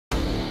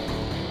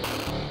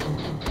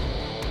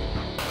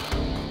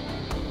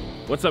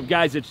What's up,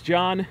 guys? It's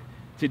John.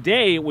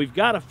 Today we've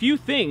got a few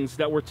things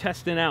that we're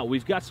testing out.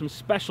 We've got some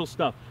special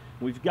stuff.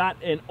 We've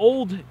got an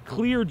old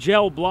clear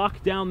gel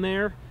block down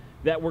there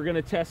that we're going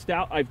to test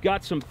out. I've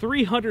got some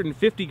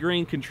 350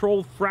 grain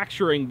controlled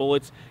fracturing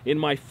bullets in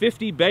my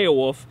 50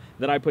 Beowulf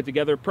that I put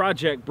together,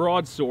 Project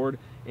Broadsword,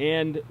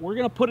 and we're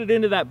going to put it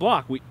into that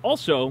block. We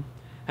also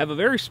have a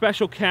very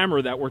special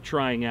camera that we're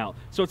trying out.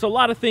 So it's a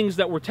lot of things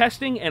that we're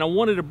testing, and I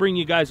wanted to bring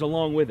you guys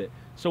along with it.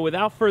 So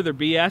without further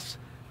BS,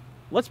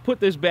 let's put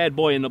this bad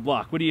boy in the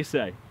block. What do you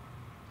say?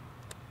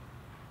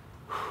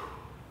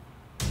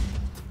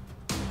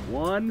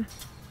 1,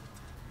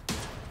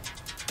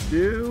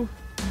 2,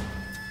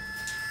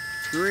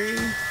 3.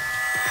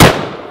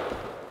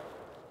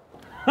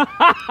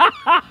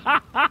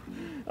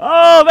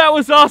 Oh, that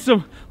was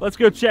awesome. Let's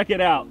go check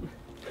it out.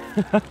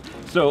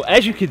 So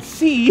as you can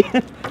see,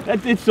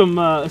 that did some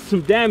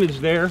damage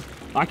there.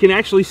 I can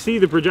actually see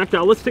the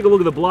projectile. Let's take a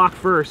look at the block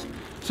first.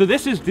 So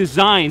this is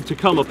designed to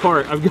come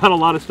apart. I've got a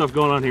lot of stuff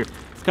going on here.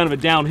 It's kind of a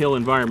downhill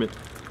environment.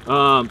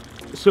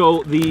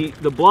 So the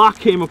block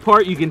came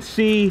apart. You can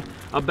see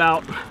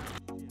about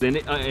an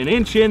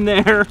inch in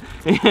there,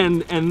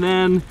 and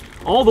then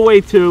all the way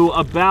to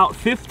about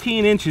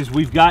 15 inches.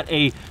 We've got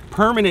a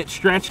permanent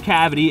stretch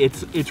cavity.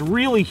 It's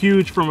really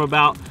huge, from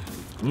about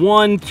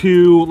 1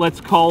 to, let's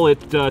call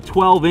it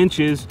 12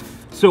 inches.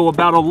 So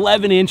about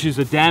 11 inches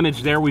of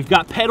damage there. We've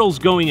got petals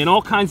going in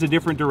all kinds of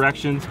different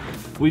directions.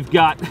 We've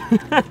got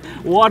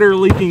water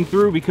leaking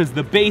through because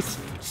the base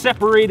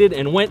separated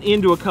and went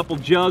into a couple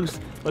jugs.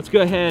 Let's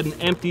go ahead and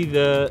empty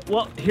the,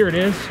 well, here it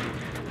is.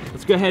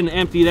 Let's go ahead and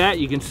empty that.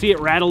 You can see it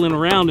rattling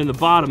around in the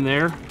bottom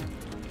there.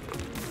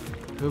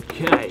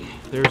 Okay,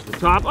 there's the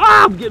top.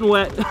 Ah, I'm getting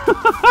wet.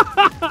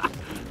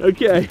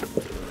 Okay,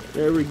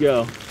 there we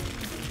go.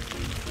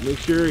 Make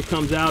sure it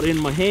comes out in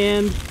my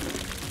hand.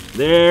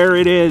 There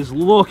it is.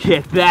 Look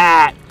at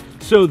that.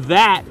 So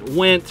that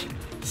went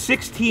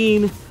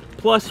 16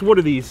 plus, what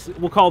are these?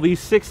 We'll call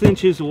these 6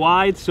 inches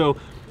wide. So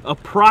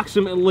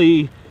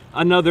approximately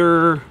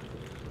another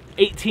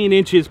 18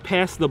 inches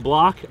past the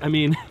block. I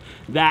mean,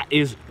 that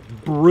is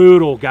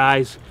brutal,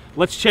 guys.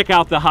 Let's check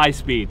out the high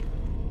speed.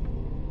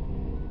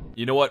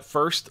 You know what?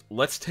 First,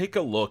 let's take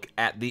a look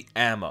at the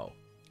ammo.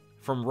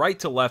 From right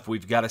to left,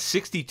 we've got a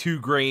 62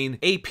 grain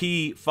AP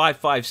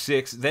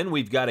 5.56, then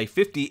we've got a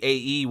 50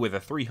 AE with a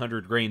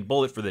 300 grain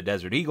bullet for the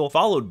Desert Eagle,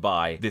 followed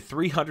by the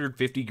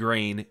 350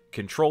 grain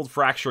controlled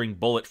fracturing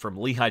bullet from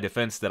Lehigh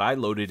Defense that I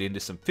loaded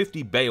into some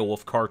 50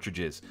 Beowulf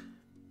cartridges.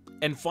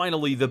 And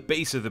finally, the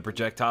base of the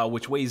projectile,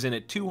 which weighs in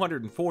at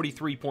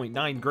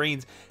 243.9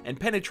 grains and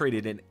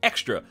penetrated an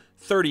extra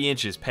 30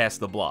 inches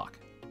past the block.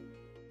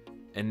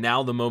 And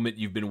now the moment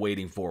you've been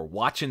waiting for.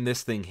 Watching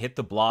this thing hit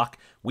the block,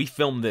 we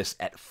filmed this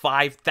at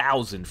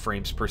 5,000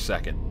 frames per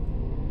second.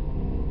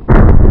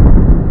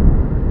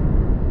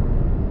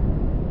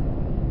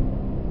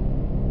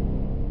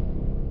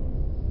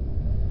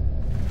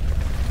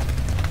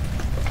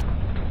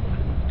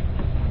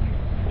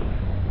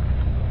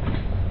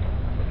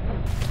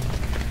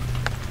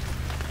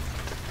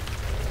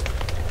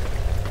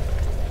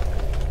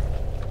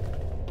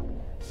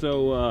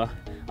 So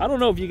I don't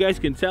know if you guys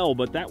can tell,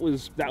 but that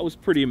was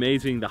pretty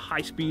amazing. The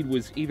high speed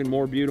was even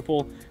more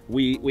beautiful.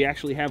 We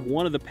actually have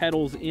one of the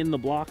pedals in the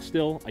block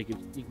still. You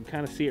can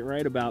kind of see it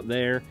right about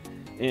there,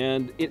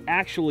 and it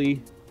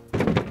actually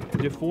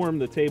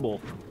deformed the table.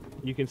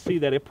 You can see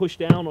that it pushed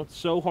down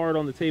so hard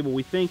on the table.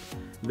 We think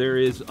there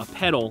is a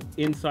pedal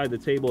inside the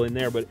table in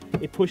there, but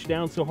it pushed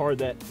down so hard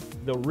that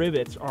the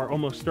rivets are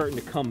almost starting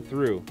to come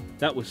through.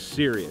 That was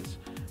serious.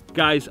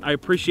 Guys, I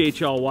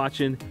appreciate y'all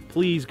watching.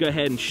 Please go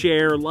ahead and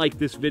share, like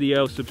this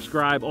video,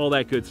 subscribe, all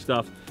that good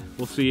stuff.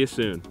 We'll see you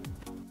soon.